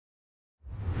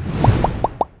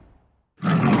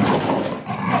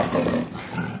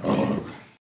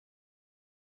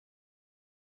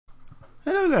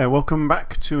Hello there, welcome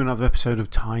back to another episode of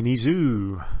Tiny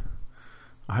Zoo.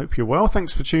 I hope you're well,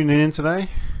 thanks for tuning in today.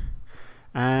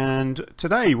 And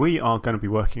today we are going to be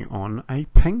working on a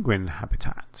penguin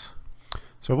habitat.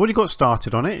 So I've already got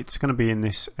started on it. It's going to be in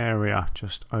this area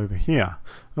just over here.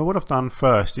 Now what I've done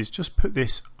first is just put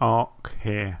this arc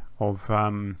here of,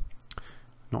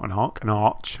 not an arc, an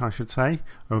arch I should say,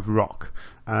 of rock.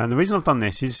 And the reason I've done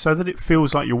this is so that it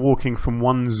feels like you're walking from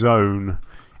one zone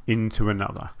into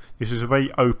another. This is a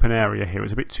very open area here.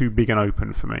 It's a bit too big and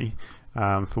open for me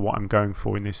for what I'm going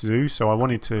for in this zoo, so I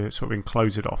wanted to sort of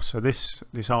enclose it off. So this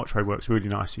archway works really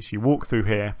nicely. So you walk through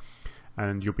here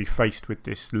and you'll be faced with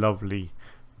this lovely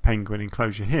penguin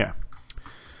enclosure here.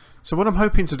 So what I'm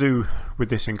hoping to do with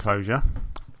this enclosure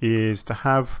is to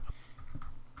have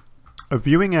a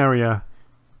viewing area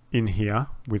in here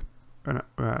with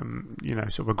you know,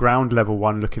 sort of a ground level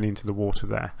one looking into the water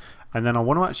there, and then I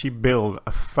want to actually build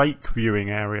a fake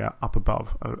viewing area up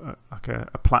above, like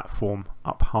a platform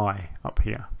up high up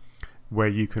here where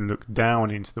you can look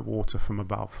down into the water from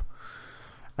above.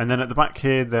 And then at the back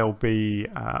here there'll be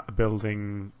a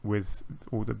building with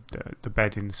all the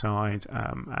bed inside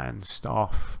and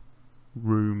staff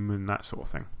room and that sort of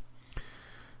thing.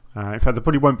 In fact, there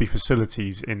probably won't be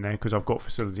facilities in there because I've got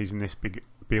facilities in this big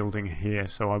building here,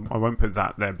 so I won't put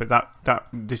that there. But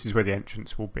this is where the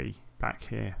entrance will be, back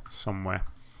here somewhere.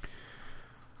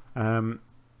 And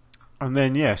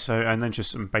then yeah, and then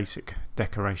just some basic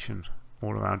decoration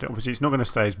all around it. Obviously, it's not going to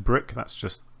stay as brick. That's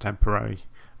just temporary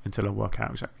until I work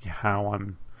out exactly how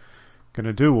I'm going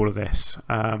to do all of this.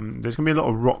 There's going to be a lot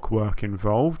of rock work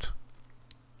involved,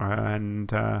 and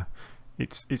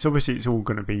it's obviously it's all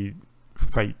going to be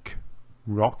fake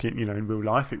rock. You know, in real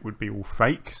life it would be all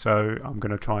fake, so I'm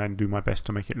going to try and do my best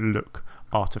to make it look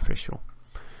artificial.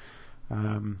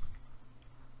 Now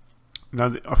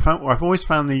I've always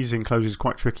found these enclosures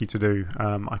quite tricky to do.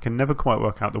 I can never quite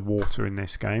work out the water in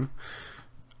this game.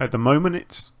 At the moment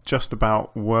it's just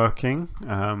about working,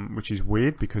 which is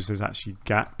weird because there's actually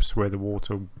gaps where the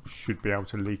water should be able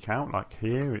to leak out, like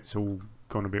here. It's all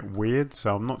gone a bit weird,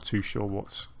 so I'm not too sure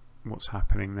what's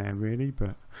happening there really,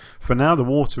 but for now the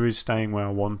water is staying where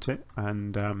I want it,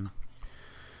 and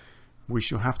we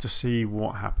shall have to see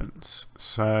what happens.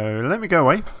 So let me go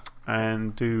away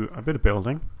and do a bit of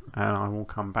building, and I will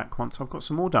come back once I've got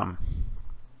some more done.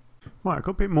 Right, I've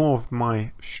got a bit more of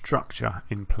my structure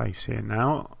in place here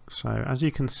now. So as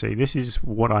you can see, this is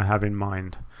what I have in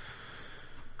mind.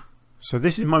 So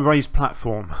this is my raised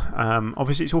platform.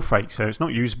 Obviously it's all fake, so it's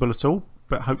not usable at all,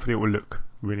 but hopefully it will look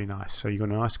really nice. So you've got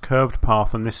a nice curved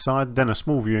path on this side, then a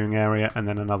small viewing area, and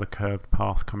then another curved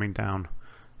path coming down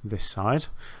this side.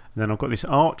 And then I've got this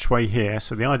archway here,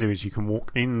 so the idea is you can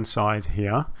walk inside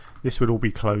here. This would all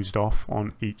be closed off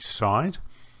on each side,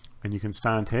 and you can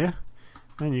stand here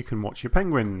and you can watch your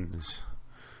penguins.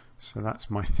 So that's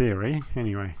my theory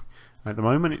anyway. At the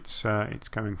moment it's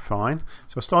going fine.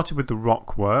 So I started with the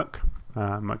rock work.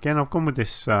 Again, I've gone with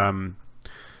this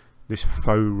this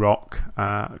faux rock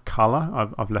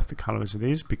colour. I've left the colour as it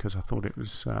is because I thought it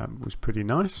was pretty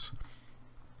nice.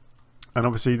 And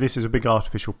obviously this is a big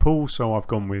artificial pool, so I've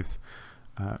gone with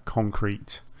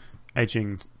concrete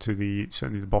edging to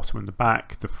certainly the bottom and the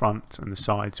back. The front and the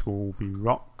sides will all be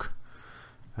rock.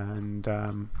 And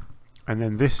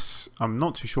then this, I'm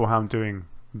not too sure how I'm doing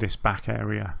this back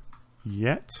area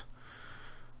yet,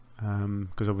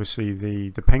 because obviously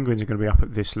the penguins are going to be up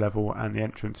at this level and the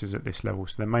entrance is at this level,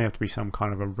 so there may have to be some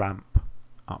kind of a ramp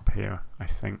up here, I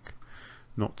think.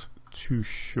 Not too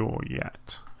sure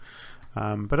yet,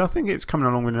 but I think it's coming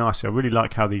along really nicely. I really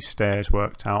like how these stairs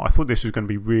worked out. I thought this was going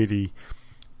to be really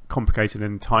complicated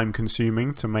and time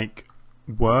consuming to make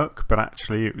work, but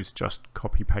actually it was just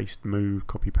copy paste move,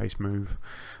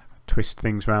 twist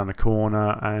things around the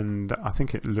corner, and I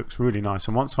think it looks really nice.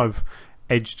 And once I've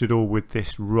edged it all with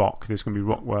this rock, there's going to be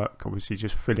rock work, obviously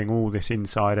just filling all this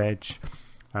inside edge,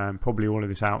 and probably all of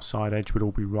this outside edge would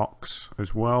all be rocks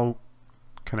as well,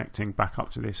 connecting back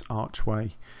up to this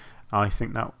archway. I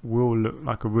think that will look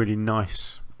like a really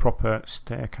nice proper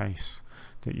staircase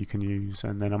that you can use.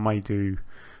 And then I may do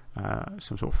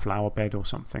some sort of flower bed or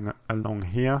something along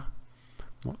here.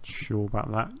 Not sure about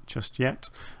that just yet.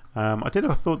 I did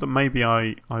have a thought that maybe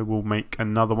I will make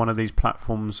another one of these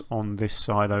platforms on this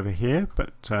side over here,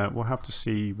 but we'll have to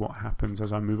see what happens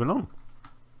as I move along.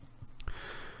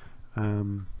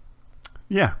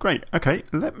 Yeah, great. Okay,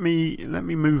 let me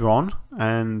move on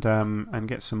and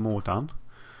get some more done,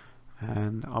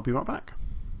 and I'll be right back.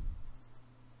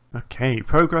 Okay,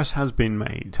 progress has been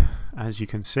made. As you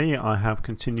can see, I have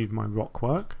continued my rock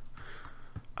work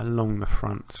along the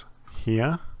front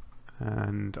here,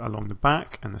 and along the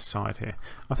back and the side here.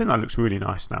 I think that looks really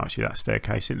nice now, actually, that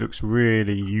staircase. It looks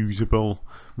really usable,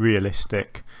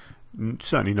 realistic.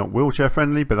 Certainly not wheelchair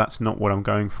friendly, but that's not what I'm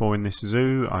going for in this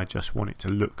zoo. I just want it to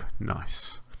look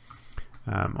nice.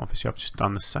 Obviously I've just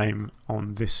done the same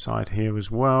on this side here as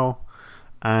well,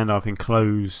 and I've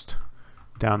enclosed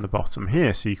down the bottom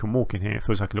here so you can walk in here. It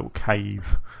feels like a little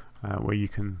cave where you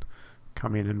can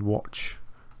come in and watch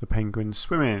the penguins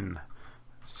swim in.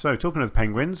 So talking of the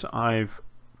penguins, I've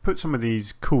put some of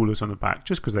these coolers on the back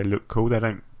just because they look cool. They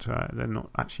don't, they're not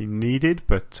actually needed,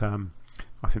 but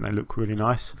I think they look really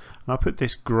nice. And I put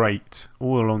this grate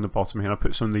all along the bottom here. I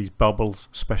put some of these bubbles,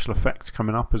 special effects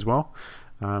coming up as well,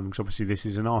 because obviously this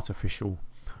is an artificial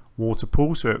water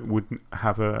pool, so it would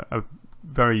have a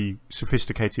very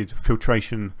sophisticated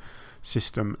filtration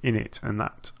system in it, and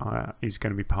that is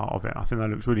going to be part of it. I think that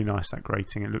looks really nice, that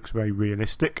grating. It looks very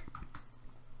realistic.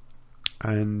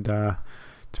 And to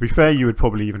be fair, you would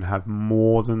probably even have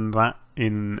more than that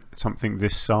in something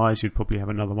this size. You'd probably have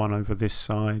another one over this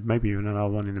side, maybe even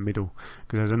another one in the middle,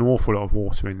 because there's an awful lot of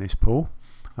water in this pool.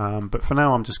 But for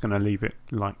now I'm just going to leave it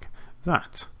like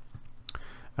that.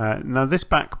 Now this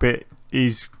back bit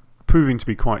is proving to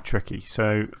be quite tricky,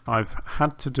 so I've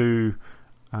had to do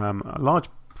a large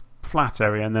flat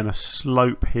area and then a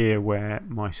slope here where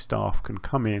my staff can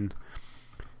come in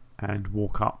and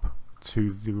walk up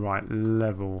to the right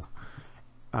level.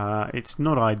 It's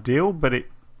not ideal, but it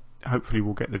hopefully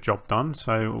will get the job done.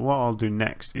 So what I'll do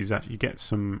next is actually get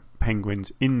some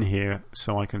penguins in here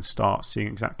so I can start seeing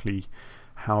exactly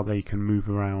how they can move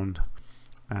around,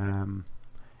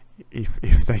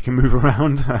 if they can move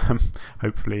around.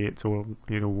 Hopefully it all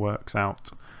works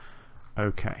out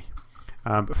okay.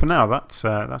 But for now, that's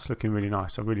looking really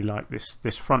nice. I really like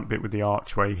this front bit with the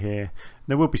archway here.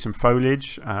 There will be some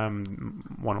foliage,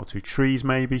 one or two trees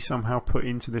maybe somehow put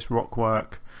into this rock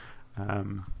work.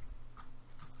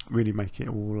 Really make it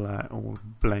all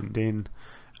blend in.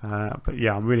 But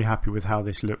yeah, I'm really happy with how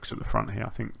this looks at the front here. I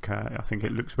think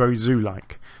it looks very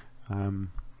zoo-like.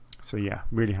 So yeah,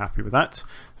 really happy with that.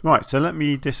 Right, so let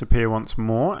me disappear once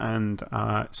more and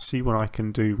see what I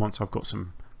can do once I've got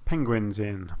some penguins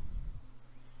in.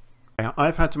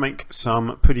 I've had to make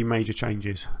some pretty major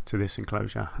changes to this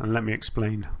enclosure, and let me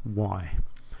explain why.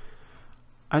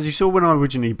 As you saw when I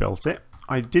originally built it,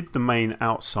 I did the main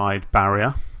outside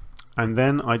barrier, and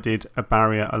then I did a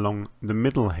barrier along the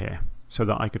middle here so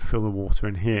that I could fill the water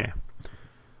in here.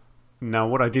 Now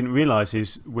what I didn't realize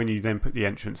is when you then put the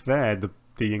entrance there,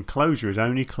 the enclosure is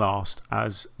only classed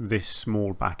as this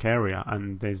small back area,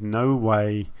 and there's no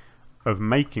way of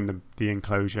making the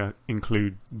enclosure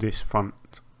include this front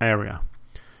area.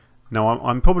 Now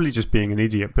I'm probably just being an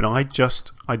idiot, but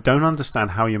I don't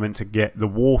understand how you're meant to get the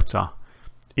water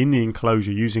in the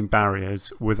enclosure using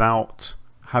barriers without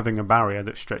having a barrier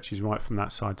that stretches right from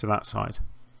that side to that side.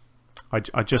 I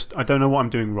don't know what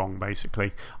I'm doing wrong,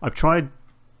 basically. I've tried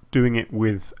doing it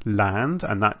with land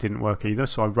and that didn't work either,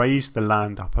 so I raised the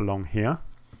land up along here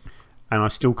and I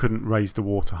still couldn't raise the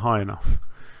water high enough.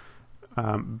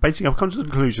 Basically I've come to the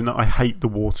conclusion that I hate the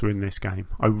water in this game.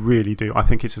 I really do. I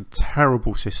think it's a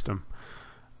terrible system.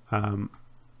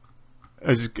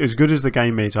 As good as the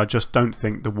game is, I just don't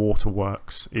think the water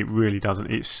works. It really doesn't.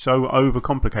 It's so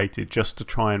overcomplicated just to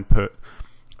try and put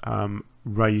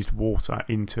raised water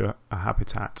into a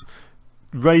habitat.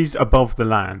 Raised above the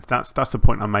land, that's the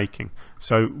point I'm making.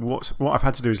 So what I've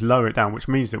had to do is lower it down, which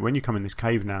means that when you come in this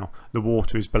cave now, the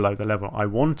water is below the level. I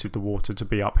wanted the water to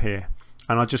be up here,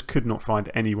 and I just could not find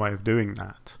any way of doing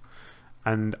that.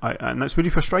 And that's really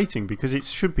frustrating because it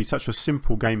should be such a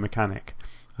simple game mechanic.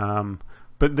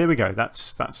 But there we go,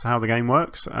 that's how the game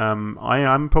works. I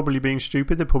am probably being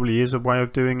stupid. There probably is a way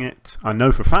of doing it. I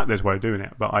know for a fact there's a way of doing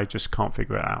it, but I just can't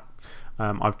figure it out.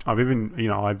 I've even,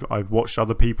 I've watched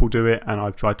other people do it, and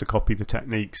I've tried to copy the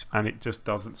techniques, and it just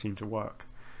doesn't seem to work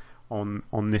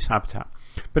on this habitat.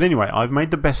 But anyway, I've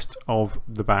made the best of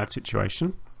the bad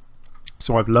situation.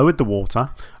 So I've lowered the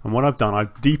water, and what I've done,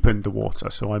 I've deepened the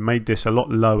water. So I made this a lot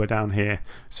lower down here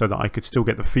so that I could still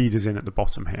get the feeders in at the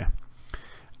bottom here.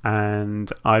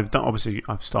 And obviously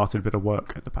I've started a bit of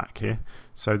work at the back here.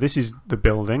 So this is the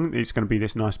building. It's going to be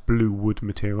this nice blue wood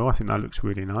material. I think that looks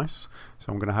really nice.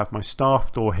 So I'm going to have my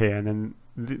staff door here, and then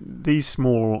these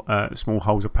small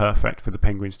holes are perfect for the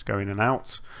penguins to go in and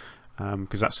out,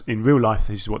 because that's in real life.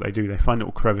 This is what they do. They find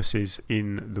little crevices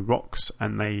in the rocks,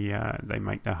 and they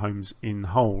make their homes in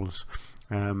holes.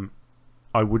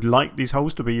 I would like these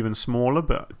holes to be even smaller,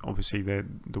 but obviously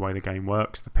the way the game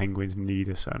works, the penguins need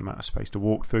a certain amount of space to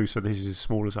walk through, so this is as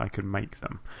small as I can make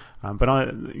them. But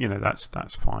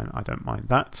that's fine. I don't mind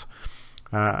that.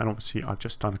 and obviously I've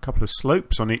just done a couple of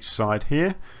slopes on each side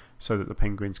here so that the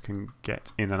penguins can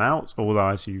get in and out, although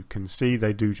as you can see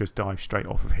they do just dive straight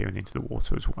off of here and into the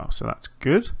water as well, so that's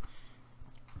good.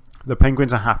 The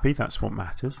penguins are happy, that's what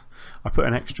matters. I put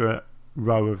an extra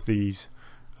row of these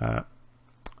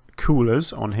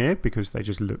coolers on here because they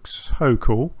just look so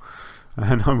cool,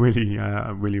 and I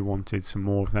really wanted some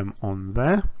more of them on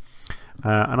there.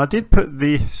 And I did put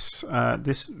this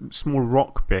this small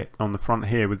rock bit on the front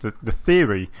here with the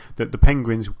theory that the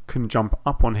penguins can jump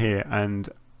up on here, and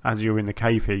as you're in the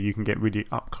cave here you can get really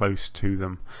up close to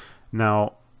them.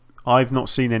 Now I've not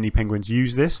seen any penguins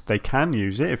use this. They can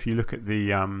use it. If you look at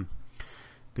the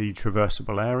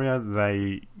traversable area,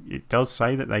 it does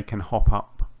say that they can hop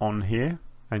up on here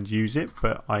and use it,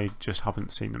 but I just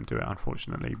haven't seen them do it,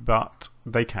 unfortunately. But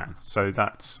they can, so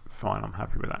that's fine. I'm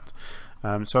happy with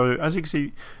that. So as you can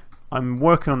see, I'm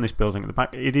working on this building at the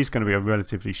back. It is going to be a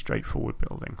relatively straightforward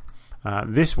building.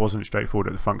 This wasn't straightforward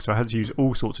at the front, so I had to use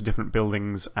all sorts of different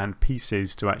buildings and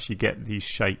pieces to actually get these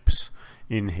shapes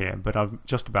in here, but I've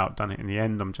just about done it in the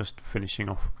end. I'm just finishing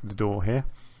off the door here,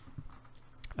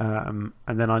 and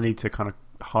then I need to kind of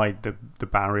hide the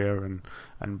barrier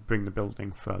and bring the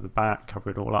building further back,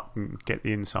 cover it all up and get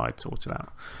the inside sorted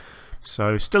out.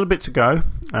 So still a bit to go,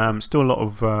 still a lot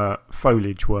of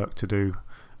foliage work to do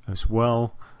as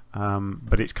well,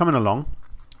 but it's coming along.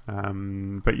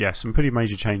 But yeah, some pretty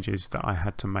major changes that I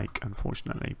had to make,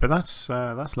 unfortunately. But that's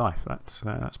life. That's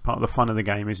part of the fun of the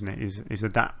game, isn't it? Is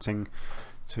adapting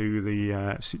to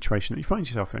the situation that you find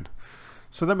yourself in.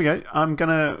 So there we go. I'm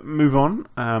gonna move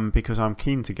on because I'm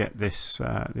keen to get this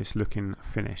this looking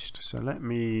finished. So let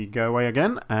me go away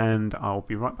again, and I'll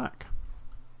be right back.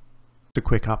 A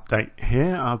quick update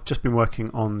here. I've just been working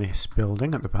on this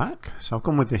building at the back. So I've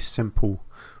gone with this simple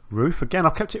roof. Again,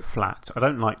 I've kept it flat. I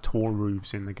don't like tall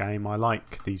roofs in the game. I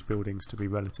like these buildings to be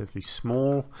relatively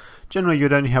small. Generally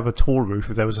you'd only have a tall roof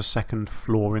if there was a second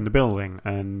floor in the building,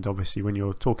 and obviously when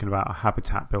you're talking about a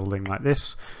habitat building like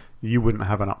this, you wouldn't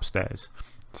have an upstairs.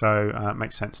 So it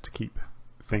makes sense to keep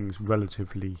things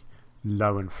relatively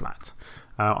low and flat.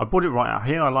 I brought it right out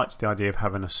here. I liked the idea of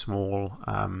having a small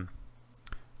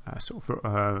sort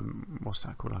of what's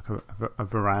that called, like a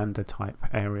veranda type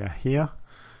area here.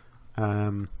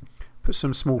 Put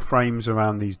some small frames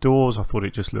around these doors. I thought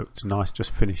it just looked nice, just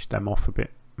finished them off a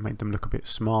bit, made them look a bit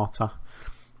smarter.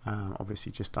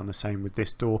 Obviously just done the same with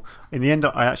this door. In the end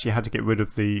I actually had to get rid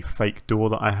of the fake door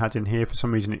that I had in here. For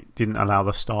some reason it didn't allow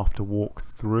the staff to walk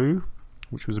through,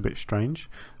 which was a bit strange,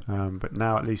 but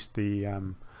now at least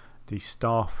the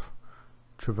staff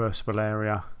traversable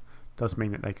area does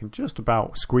mean that they can just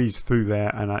about squeeze through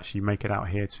there and actually make it out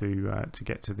here to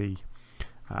get to the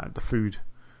food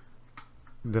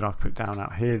that I've put down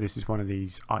out here. This is one of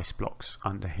these ice blocks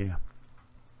under here.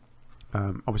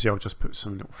 Obviously I'll just put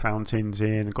some little fountains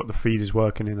in. I've got the feeders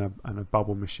working in and a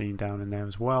bubble machine down in there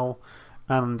as well,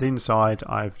 and inside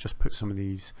I've just put some of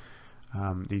these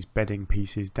bedding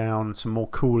pieces down, some more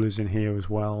coolers in here as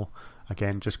well,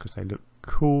 again just because they look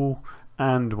cool,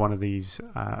 and one of these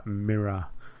mirror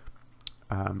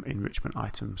enrichment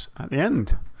items at the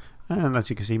end. And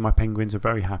as you can see, my penguins are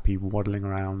very happy waddling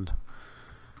around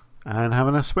and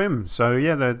having a swim. So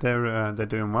yeah, they're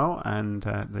doing well, and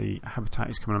the habitat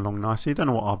is coming along nicely. Don't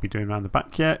know what I'll be doing around the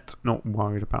back yet, not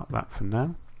worried about that for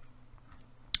now.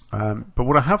 But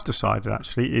what I have decided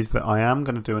actually is that I am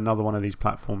going to do another one of these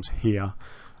platforms here,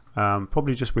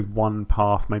 probably just with one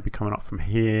path, maybe coming up from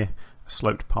here, a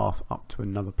sloped path up to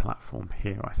another platform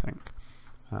here, I think,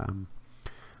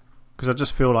 because I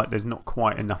just feel like there's not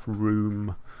quite enough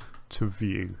room to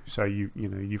view. So you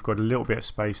know you've got a little bit of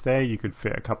space there. You could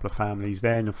fit a couple of families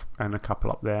there and a couple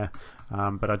up there,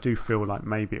 but I do feel like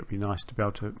maybe it would be nice to be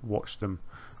able to watch them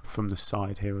from the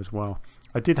side here as well.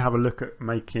 I did have a look at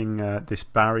making this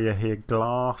barrier here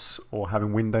glass or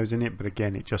having windows in it, but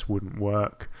again it just wouldn't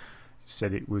work. It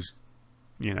said it was,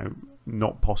 you know,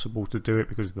 not possible to do it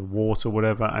because of the water or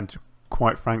whatever, and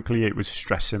quite frankly it was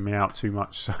stressing me out too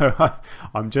much. So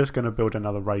I'm just going to build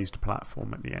another raised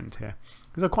platform at the end here,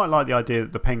 because I quite like the idea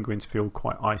that the penguins feel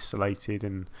quite isolated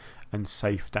and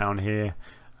safe down here,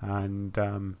 and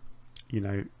you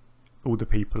know, all the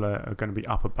people are going to be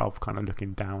up above kind of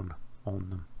looking down on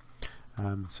them.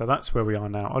 So that's where we are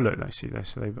now. Oh look, they see there,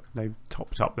 so they've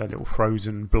topped up their little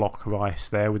frozen block of ice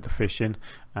there with the fish in,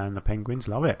 and the penguins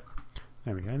love it.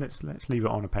 There we go. Let's leave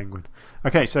it on a penguin.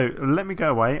 Okay, so let me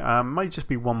go away. Might just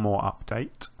be one more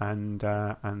update, and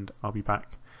I'll be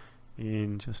back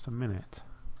in just a minute.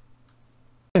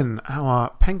 And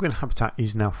our penguin habitat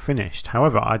is now finished.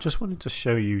 However, I just wanted to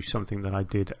show you something that I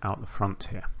did out the front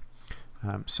here.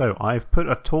 So I've put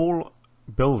a tall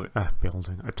building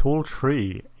a tall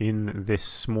tree in this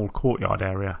small courtyard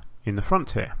area in the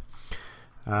front here.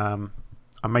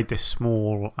 I made this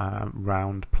small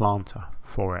round planter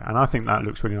for it, and I think that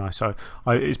looks really nice. So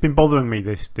it's been bothering me,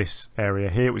 this area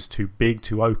here. It was too big,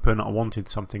 too open. I wanted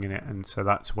something in it, and so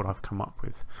that's what I've come up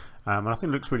with. And I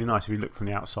think it looks really nice. If you look from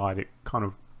the outside, it kind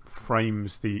of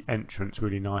frames the entrance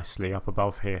really nicely up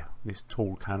above here, this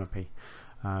tall canopy.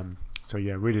 So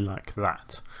yeah, really like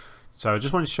that. So I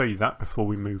just wanted to show you that before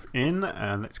we move in,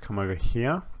 and let's come over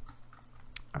here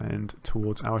and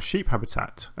towards our sheep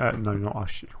habitat. No, not our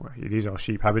sheep. Well, it is our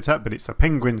sheep habitat, but it's the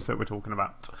penguins that we're talking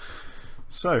about.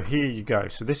 So here you go.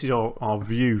 So this is our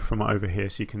view from over here.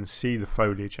 So you can see the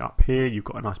foliage up here. You've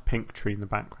got a nice pink tree in the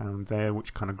background there,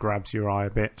 which kind of grabs your eye a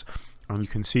bit. And you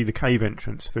can see the cave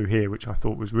entrance through here, which I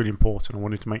thought was really important. I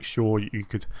wanted to make sure you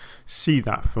could see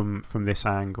that from this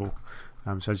angle.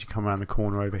 So as you come around the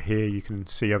corner over here, you can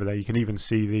see over there. You can even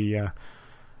see the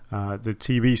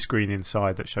TV screen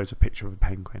inside that shows a picture of a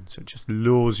penguin. So it just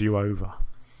lures you over.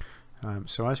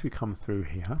 So as we come through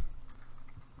here,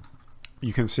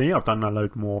 you can see I've done a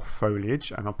load more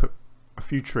foliage, and I'll put a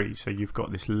few trees. So you've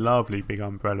got this lovely big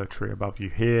umbrella tree above you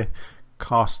here,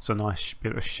 casts a nice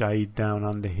bit of shade down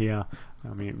under here.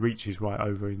 I mean, it reaches right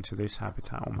over into this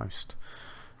habitat almost.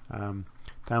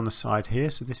 Down the side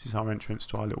here, so this is our entrance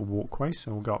to our little walkway,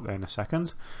 so we'll go up there in a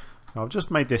second. I've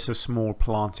just made this a small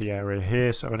planty area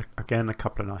here, so again a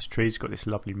couple of nice trees. Got this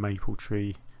lovely maple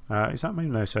tree. Is that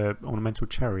maple? No, it's an ornamental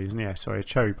cherry, isn't it? Yeah, sorry, a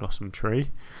cherry blossom tree.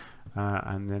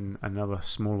 And then another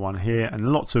small one here,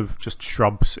 and lots of just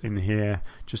shrubs in here,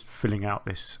 just filling out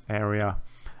this area,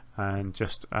 and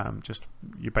just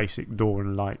your basic door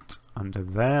and light under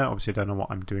there. Obviously I don't know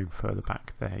what I'm doing further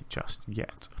back there just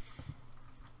yet.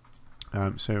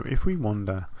 So if we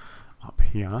wander up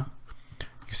here,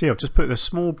 you can see I've just put a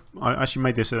small, I actually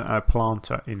made this a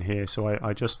planter in here, so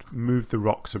I just moved the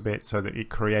rocks a bit so that it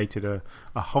created a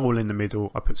hole in the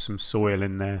middle. I put some soil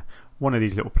in there, one of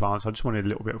these little plants. I just wanted a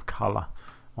little bit of colour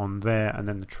on there, and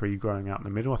then the tree growing out in the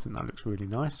middle. I think that looks really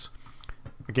nice.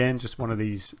 Again, just one of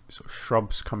these sort of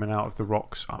shrubs coming out of the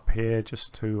rocks up here,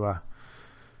 just to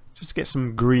get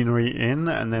some greenery in.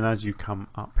 And then as you come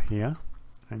up here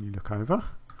and you look over,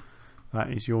 that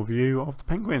is your view of the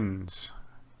penguins.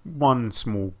 One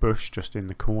small bush just in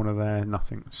the corner there,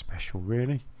 nothing special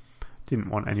really. Didn't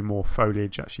want any more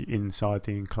foliage actually inside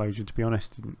the enclosure, to be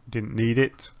honest. Didn't need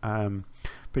it.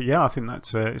 But yeah, I think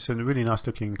that's it's a really nice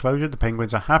looking enclosure. The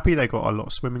penguins are happy. They got a lot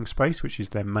of swimming space, which is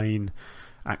their main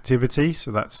activity,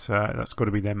 so that's got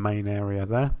to be their main area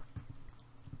there.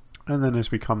 And then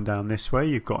as we come down this way,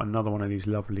 you've got another one of these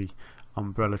lovely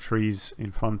umbrella trees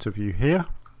in front of you here.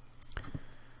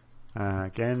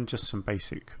 Again, just some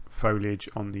basic foliage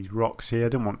on these rocks here. I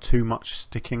don't want too much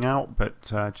sticking out, but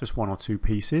just one or two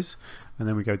pieces. And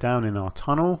then we go down in our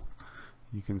tunnel.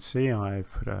 You can see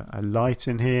I've put a light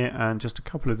in here, and just a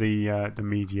couple of the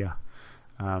media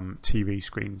TV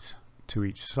screens to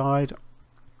each side.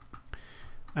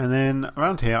 And then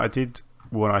around here I did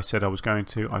what I said I was going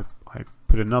to. I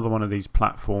put another one of these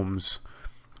platforms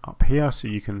up here, so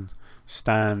you can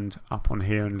stand up on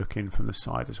here and look in from the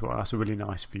side as well. That's a really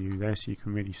nice view there, so you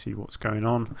can really see what's going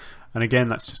on. And again,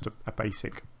 that's just a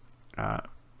basic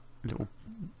little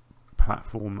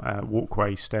platform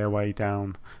walkway, stairway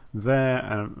down there,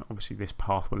 and obviously this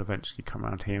path will eventually come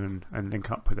around here and link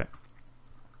up with it.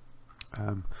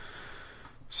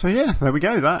 So yeah, there we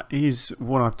go. That is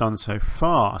what I've done so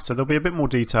far. So there'll be a bit more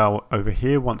detail over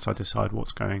here once I decide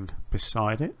what's going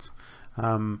beside it.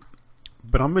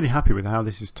 But I'm really happy with how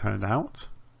this has turned out.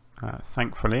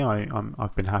 Thankfully,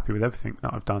 I've been happy with everything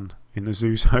that I've done in the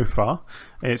zoo so far.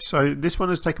 So this one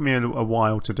has taken me a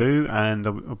while to do, and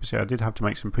obviously I did have to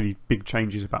make some pretty big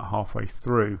changes about halfway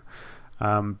through.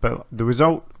 But the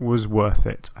result was worth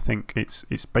it. I think it's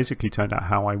basically turned out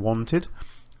how I wanted.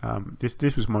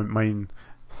 This was my main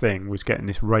thing, was getting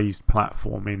this raised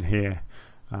platform in here,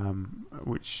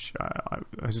 which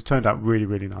has turned out really,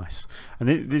 really nice.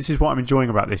 And this is what I'm enjoying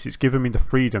about this. It's given me the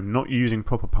freedom. Not using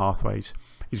proper pathways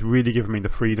is really giving me the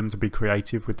freedom to be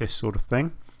creative with this sort of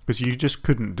thing, because you just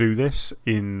couldn't do this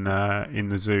in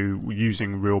the zoo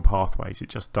using real pathways. It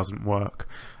just doesn't work.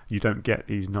 You don't get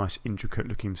these nice intricate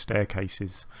looking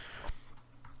staircases,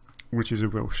 which is a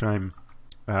real shame.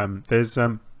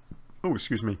 Oh,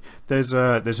 excuse me. There's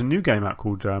a new game out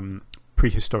called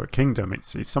Prehistoric Kingdom.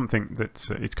 It's something that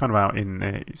it's kind of out in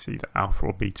it's either alpha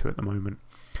or beta at the moment,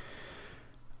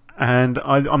 and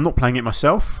I'm not playing it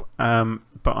myself,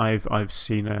 but I've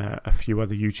seen a few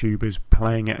other YouTubers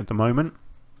playing it at the moment,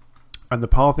 and the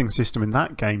pathing system in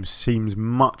that game seems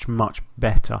much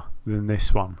better than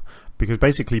this one, because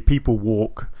basically people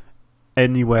walk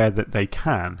anywhere that they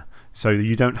can. So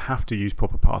you don't have to use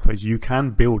proper pathways. You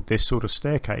can build this sort of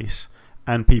staircase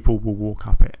and people will walk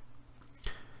up it.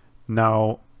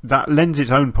 Now that lends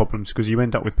its own problems because you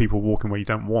end up with people walking where you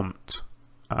don't want.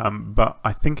 But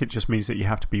I think it just means that you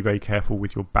have to be very careful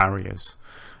with your barriers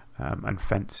and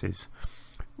fences,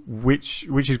 which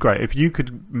is great. If you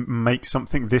could make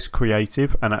something this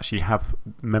creative and actually have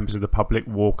members of the public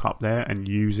walk up there and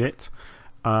use it,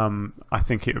 I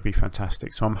think it would be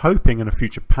fantastic. So I'm hoping in a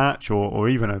future patch or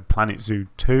even a Planet Zoo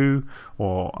 2,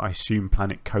 or I assume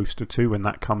Planet Coaster 2 when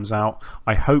that comes out,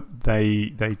 I hope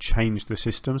they change the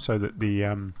system so that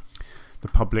the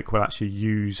public will actually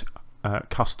use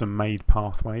custom made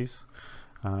pathways,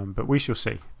 but we shall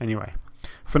see. Anyway,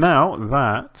 for now,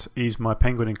 that is my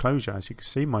penguin enclosure. As you can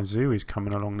see, my zoo is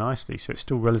coming along nicely. So it's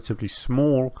still relatively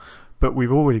small, but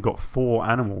we've already got 4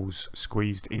 animals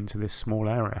squeezed into this small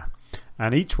area,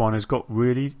 and each one has got a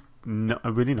really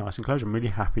nice enclosure. I'm really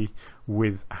happy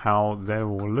with how they're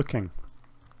all looking.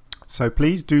 So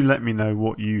please do let me know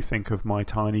what you think of my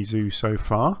tiny zoo so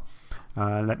far.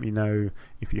 Let me know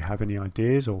if you have any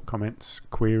ideas or comments,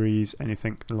 queries,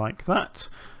 anything like that.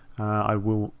 I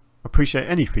will appreciate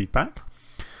any feedback.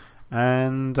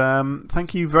 And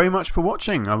thank you very much for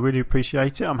watching. I really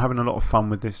appreciate it. I'm having a lot of fun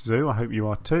with this zoo. I hope you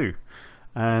are too.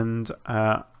 And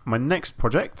my next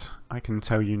project, I can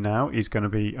tell you now, is going to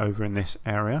be over in this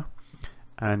area,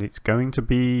 and it's going to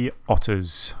be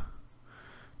otters.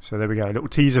 So there we go, a little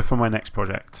teaser for my next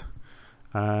project.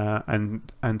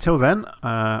 And until then,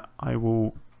 I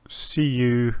will see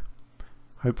you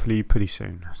hopefully pretty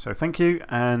soon. So thank you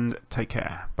and take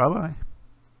care. Bye bye.